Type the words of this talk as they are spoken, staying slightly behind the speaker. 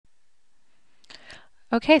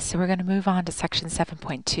Okay, so we're going to move on to section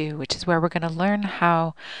 7.2, which is where we're going to learn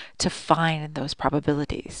how to find those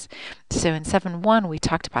probabilities. So in 7.1, we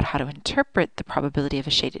talked about how to interpret the probability of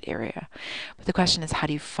a shaded area. But the question is, how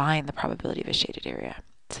do you find the probability of a shaded area?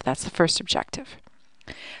 So that's the first objective.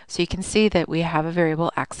 So you can see that we have a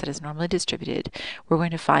variable x that is normally distributed. We're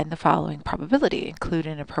going to find the following probability, include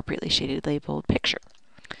an appropriately shaded labeled picture.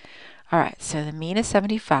 All right, so the mean is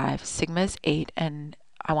 75, sigma is 8, and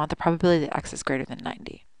I want the probability that x is greater than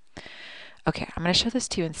 90. Okay, I'm going to show this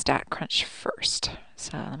to you in StatCrunch first.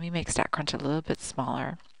 So let me make StatCrunch a little bit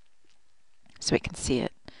smaller so we can see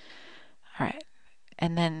it. All right,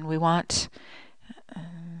 and then we want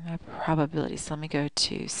a probability. So let me go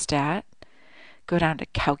to Stat, go down to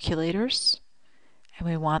Calculators, and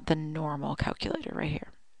we want the normal calculator right here.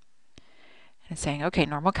 And it's saying, okay,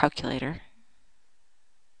 normal calculator.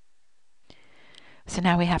 So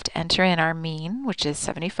now we have to enter in our mean, which is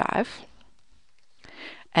 75,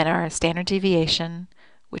 and our standard deviation,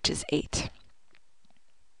 which is 8.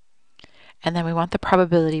 And then we want the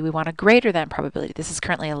probability, we want a greater than probability. This is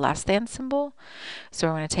currently a less than symbol, so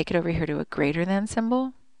we're going to take it over here to a greater than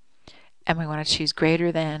symbol, and we want to choose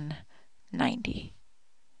greater than 90.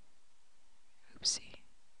 Oopsie.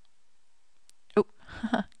 Oh,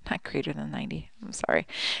 not greater than 90. I'm sorry.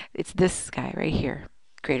 It's this guy right here,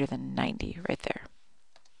 greater than 90, right there.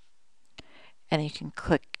 And then you can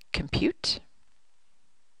click Compute.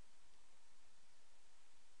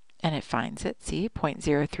 And it finds it. See,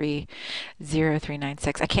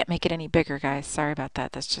 0.030396. I can't make it any bigger, guys. Sorry about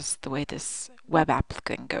that. That's just the way this web app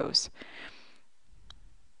thing goes.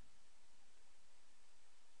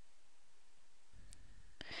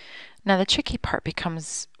 Now the tricky part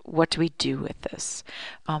becomes, what do we do with this?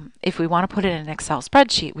 If we want to put it in an Excel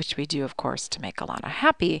spreadsheet, which we do, of course, to make Alana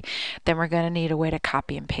happy, then we're going to need a way to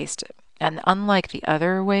copy and paste it. And unlike the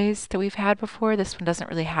other ways that we've had before, this one doesn't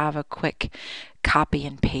really have a quick copy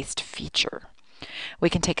and paste feature. We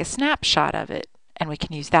can take a snapshot of it and we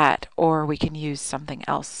can use that, or we can use something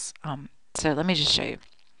else. So let me just show you.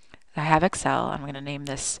 I have Excel. I'm going to name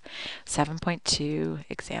this 7.2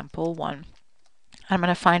 example 1. I'm going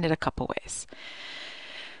to find it a couple ways.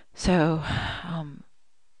 So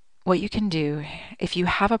what you can do, if you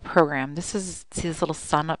have a program, see this little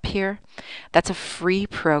sun up here? That's a free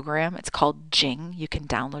program. It's called Jing. You can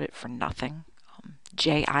download it for nothing.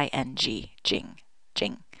 J-I-N-G, Jing,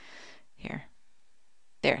 Jing. Here.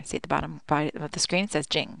 There, see at the bottom of the screen, it says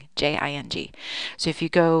Jing, J-I-N-G. So if you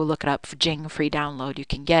go look it up for Jing free download, you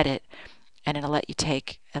can get it, and it'll let you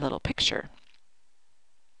take a little picture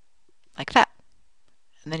like that.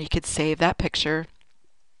 And then you could save that picture,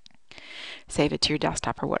 save it to your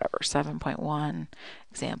desktop or whatever. 7.1,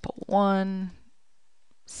 example 1,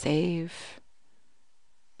 save.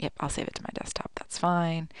 Yep, I'll save it to my desktop. That's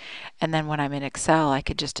fine. And then when I'm in Excel, I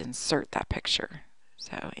could just insert that picture.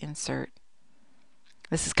 So insert.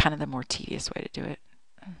 This is kind of the more tedious way to do it.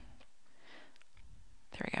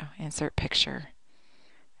 There we go. Insert picture.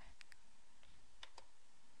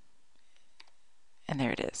 And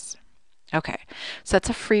there it is. Okay, so that's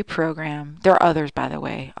a free program. There are others, by the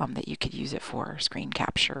way, that you could use it for. Screen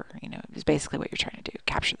capture, is basically what you're trying to do,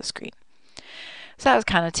 capture the screen. So that was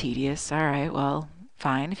kind of tedious. All right, well,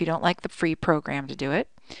 fine. If you don't like the free program to do it,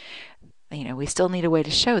 we still need a way to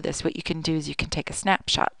show this. What you can do is you can take a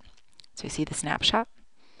snapshot. So you see the snapshot?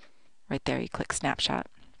 Right there, you click snapshot.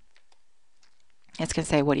 It's going to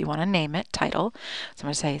say, what do you want to name it? Title. So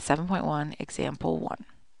I'm going to say 7.1 example 1.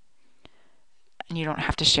 And you don't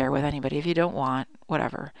have to share with anybody if you don't want,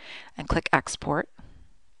 whatever. And click export.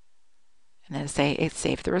 And then say it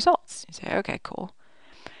saved the results. You say, okay, cool.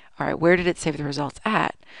 All right, where did it save the results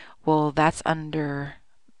at? Well, that's under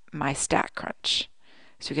my StatCrunch.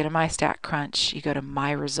 So you go to my StatCrunch, you go to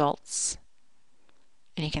my results.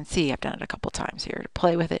 And you can see I've done it a couple times here to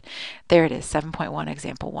play with it. There it is, 7.1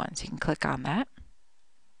 example 1. So you can click on that.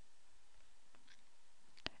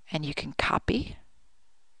 And you can copy.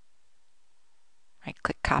 Right,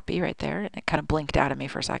 click copy right there, and it kind of blinked out at me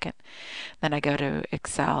for a second. Then I go to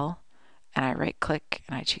Excel, and I right click,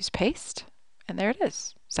 and I choose paste, and there it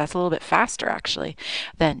is. So that's a little bit faster, actually,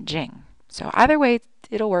 than Jing. So either way,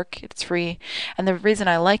 it'll work. It's free. And the reason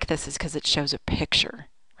I like this is because it shows a picture,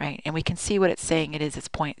 right? And we can see what it's saying it is. It's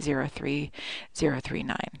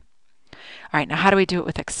 0.03039. All right, now how do we do it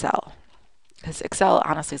with Excel? Because Excel,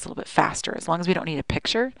 honestly, is a little bit faster. As long as we don't need a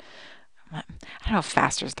picture, I don't know if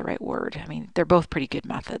faster is the right word. I mean, they're both pretty good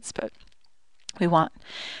methods, but we want,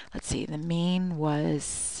 let's see, the mean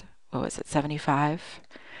was, what was it, 75,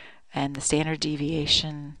 and the standard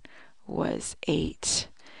deviation was 8,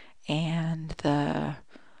 and the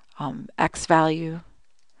x value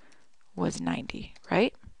was 90,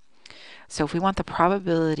 right? So if we want the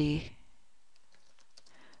probability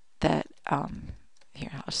that,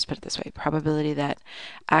 here, I'll just put it this way, probability that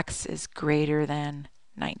x is greater than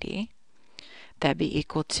 90, that'd be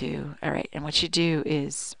equal to, all right, and what you do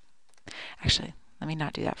is, actually, let me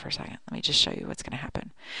not do that for a second. Let me just show you what's going to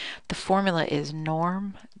happen. The formula is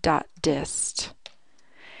norm.dist,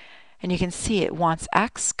 and you can see it wants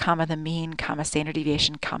x, comma, the mean, comma, standard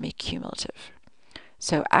deviation, comma, cumulative.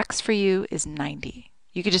 So x for you is 90.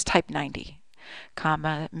 You could just type 90,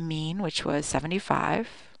 comma, mean, which was 75,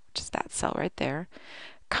 which is that cell right there,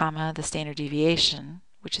 comma, the standard deviation,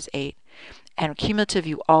 which is 8, and cumulative,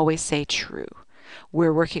 you always say true.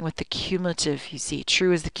 We're working with the cumulative, you see,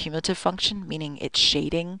 true is the cumulative function, meaning it's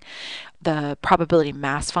shading. The probability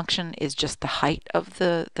mass function is just the height of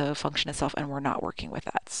the function itself, and we're not working with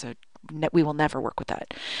that. So we will never work with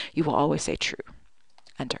that. You will always say true.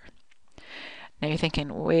 Enter. Now you're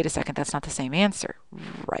thinking, wait a second, that's not the same answer.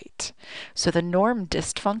 Right. So the norm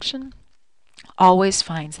dist function always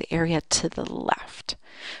finds the area to the left.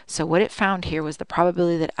 So what it found here was the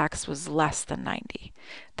probability that x was less than 90.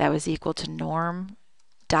 That was equal to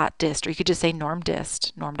norm.dist, or you could just say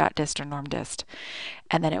norm.dist, norm.dist or norm.dist.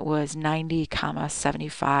 And then it was 90, comma,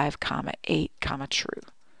 75, comma, 8, comma, true.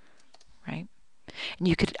 Right? And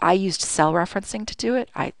you could, I used cell referencing to do it.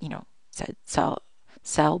 I, said cell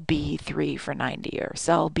B3 for 90 or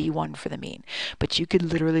cell B1 for the mean. But you could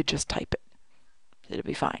literally just type it. It'll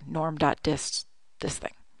be fine. Norm.dist, this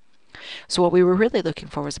thing. So what we were really looking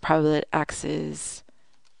for was the probability that x is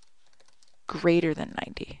greater than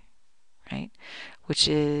 90, right? Which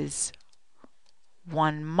is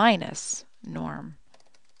 1 minus norm.dist,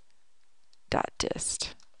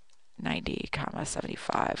 90, comma,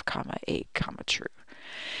 75, comma, 8, comma, true.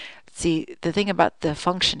 See, the thing about the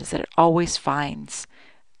function is that it always finds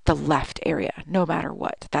the left area, no matter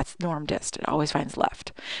what. That's norm dist. It always finds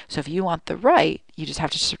left. So if you want the right, you just have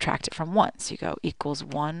to subtract it from 1. So you go equals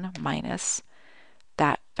 1 minus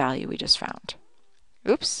that value we just found.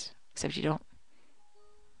 Oops. Except you don't.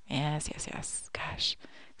 Yes. Gosh.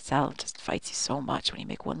 Excel just fights you so much when you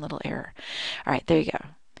make one little error. All right, there you go.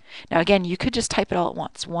 Now again, you could just type it all at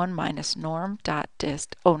once. 1 minus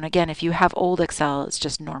norm.dist. Oh, and again, if you have old Excel, it's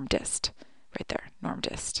just norm dist. Right there, norm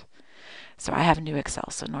dist. So I have new Excel,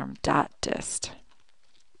 so norm.dist,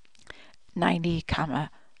 90, comma,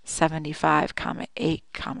 75, comma, 8,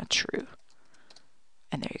 comma, true.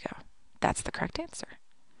 And there you go. That's the correct answer.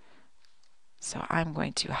 So I'm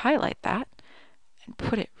going to highlight that and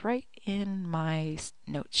put it right in my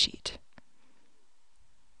note sheet.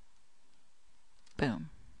 Boom.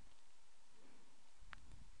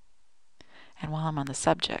 And while I'm on the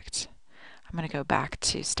subject, I'm going to go back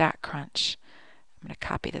to StatCrunch. I'm going to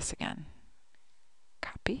copy this again.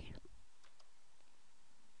 Copy.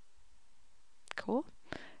 Cool.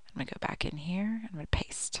 I'm going to go back in here. I'm going to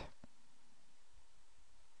paste.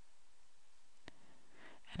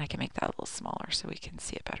 And I can make that a little smaller so we can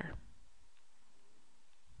see it better.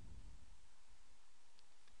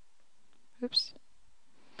 Oops.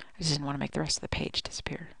 I just didn't want to make the rest of the page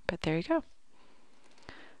disappear. But there you go.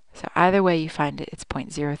 So either way you find it, it's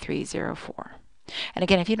 0.0304. And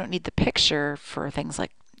again, if you don't need the picture for things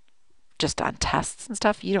like just on tests and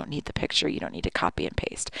stuff, you don't need the picture. You don't need to copy and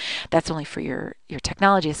paste. That's only for your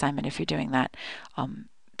technology assignment. If you're doing that,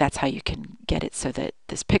 that's how you can get it so that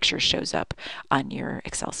this picture shows up on your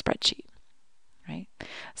Excel spreadsheet. Right?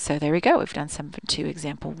 So there we go. We've done some to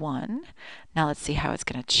example 1. Now let's see how it's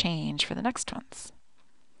going to change for the next ones.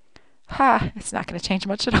 It's not going to change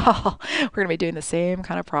much at all. We're going to be doing the same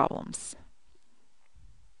kind of problems.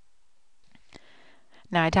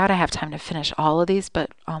 Now, I doubt I have time to finish all of these,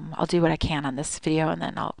 but I'll do what I can on this video, and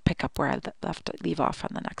then I'll pick up where I leave off on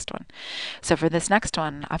the next one. So for this next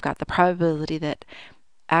one, I've got the probability that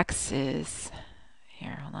x is,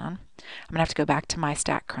 here, hold on. I'm going to have to go back to my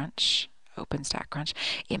StatCrunch, open StatCrunch.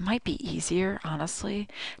 It might be easier, honestly,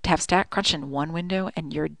 to have StatCrunch in one window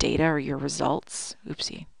and your data or your results,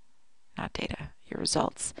 oopsie, not data, your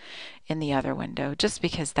results in the other window, just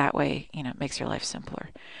because that way, it makes your life simpler.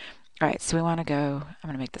 All right, so we want to go, I'm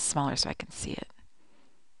going to make this smaller so I can see it.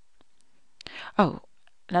 Oh,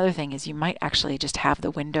 another thing is you might actually just have the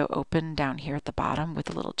window open down here at the bottom with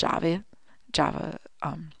a little Java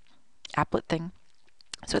applet thing.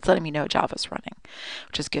 So it's letting me know Java's running,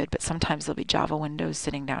 which is good, but sometimes there'll be Java windows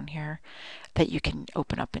sitting down here that you can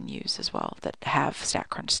open up and use as well that have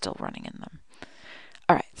StatCrunch still running in them.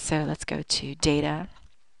 All right, so let's go to data.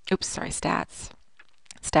 Oops, sorry, stats.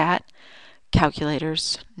 Stat.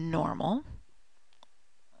 Calculators, normal.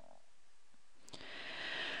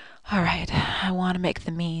 All right, I want to make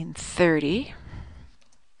the mean 30.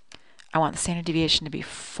 I want the standard deviation to be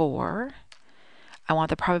 4. I want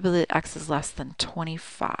the probability that x is less than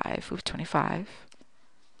 25. Ooh, 25.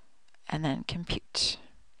 And then compute.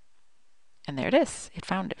 And there it is. It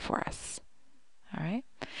found it for us. All right.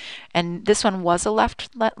 And this one was a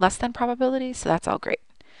less than probability, so that's all great.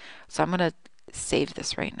 So I'm going to save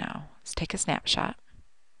this right now. Let's take a snapshot.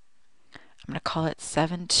 I'm going to call it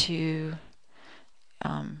 7.2.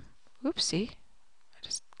 Oopsie. I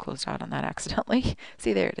just closed out on that accidentally.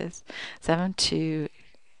 See, there it is. 7.2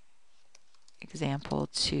 example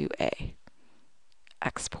 2a.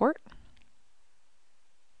 Export.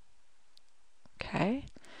 Okay.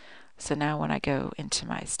 So now when I go into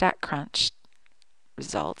my StatCrunch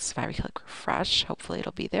results, if I click refresh, hopefully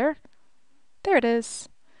it'll be there. There it is.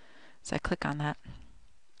 So I click on that.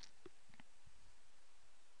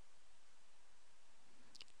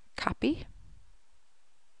 Copy.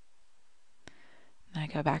 And I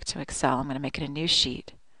go back to Excel. I'm going to make it a new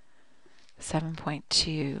sheet.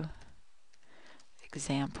 7.2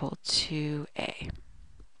 example 2a.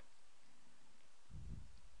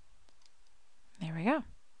 There we go.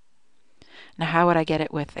 Now how would I get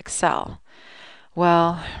it with Excel?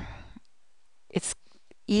 Well, it's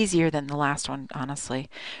easier than the last one, honestly,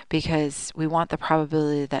 because we want the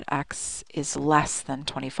probability that x is less than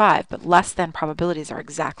 25, but less than probabilities are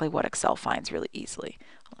exactly what Excel finds really easily.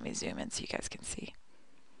 Let me zoom in so you guys can see.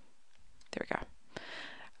 There we go.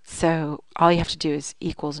 So all you have to do is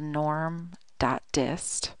equals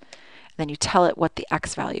norm.dist. Then you tell it what the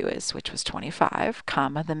x value is, which was 25,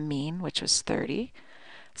 comma, the mean, which was 30,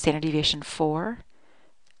 standard deviation 4,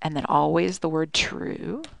 and then always the word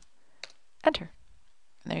true. Enter.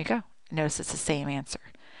 And there you go. Notice it's the same answer.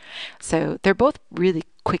 So they're both really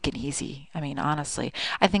quick and easy. I mean, honestly,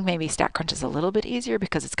 I think maybe StatCrunch is a little bit easier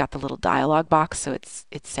because it's got the little dialog box. So it's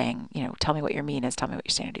saying, you know, tell me what your mean is, tell me what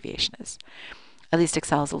your standard deviation is. At least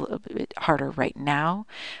Excel is a little bit harder right now.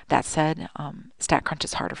 That said, StatCrunch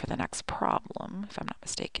is harder for the next problem, if I'm not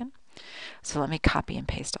mistaken. So let me copy and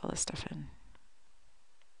paste all this stuff in.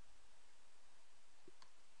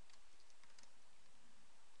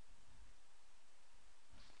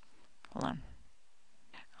 Hold on.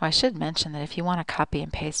 Oh, I should mention that if you want to copy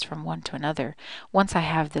and paste from one to another, once I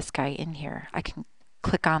have this guy in here, I can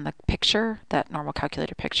click on the picture, that normal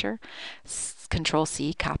calculator picture, Control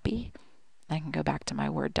C, copy. I can go back to my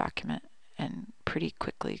Word document and pretty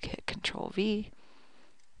quickly hit Control V.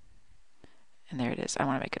 And there it is. I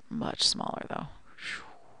want to make it much smaller though.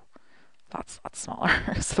 Lots smaller.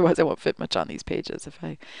 Otherwise I won't fit much on these pages if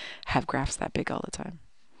I have graphs that big all the time.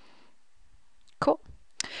 Cool.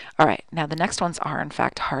 All right, now the next ones are in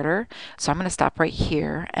fact harder. So I'm going to stop right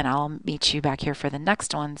here and I'll meet you back here for the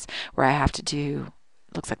next ones where I have to do,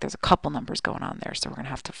 looks like there's a couple numbers going on there. So we're going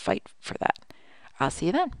to have to fight for that. I'll see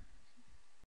you then.